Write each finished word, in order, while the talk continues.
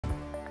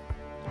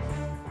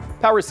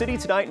Power City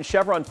tonight, and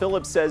Chevron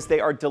Phillips says they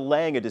are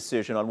delaying a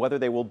decision on whether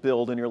they will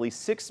build a nearly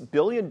 $6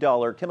 billion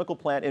chemical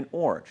plant in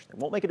Orange. They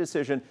won't make a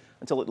decision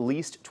until at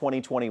least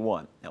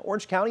 2021. Now,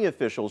 Orange County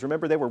officials,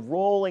 remember, they were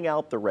rolling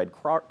out the red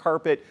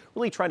carpet,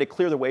 really trying to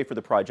clear the way for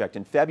the project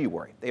in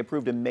February. They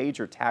approved a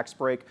major tax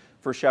break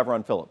for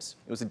Chevron Phillips.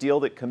 It was a deal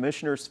that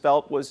commissioners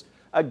felt was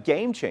a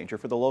game changer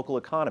for the local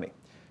economy.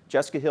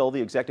 Jessica Hill, the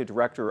executive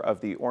director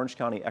of the Orange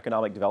County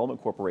Economic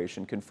Development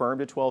Corporation, confirmed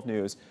to 12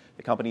 News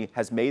the company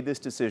has made this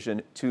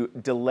decision to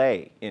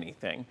delay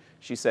anything.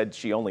 She said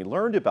she only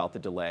learned about the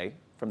delay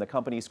from the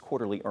company's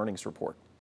quarterly earnings report.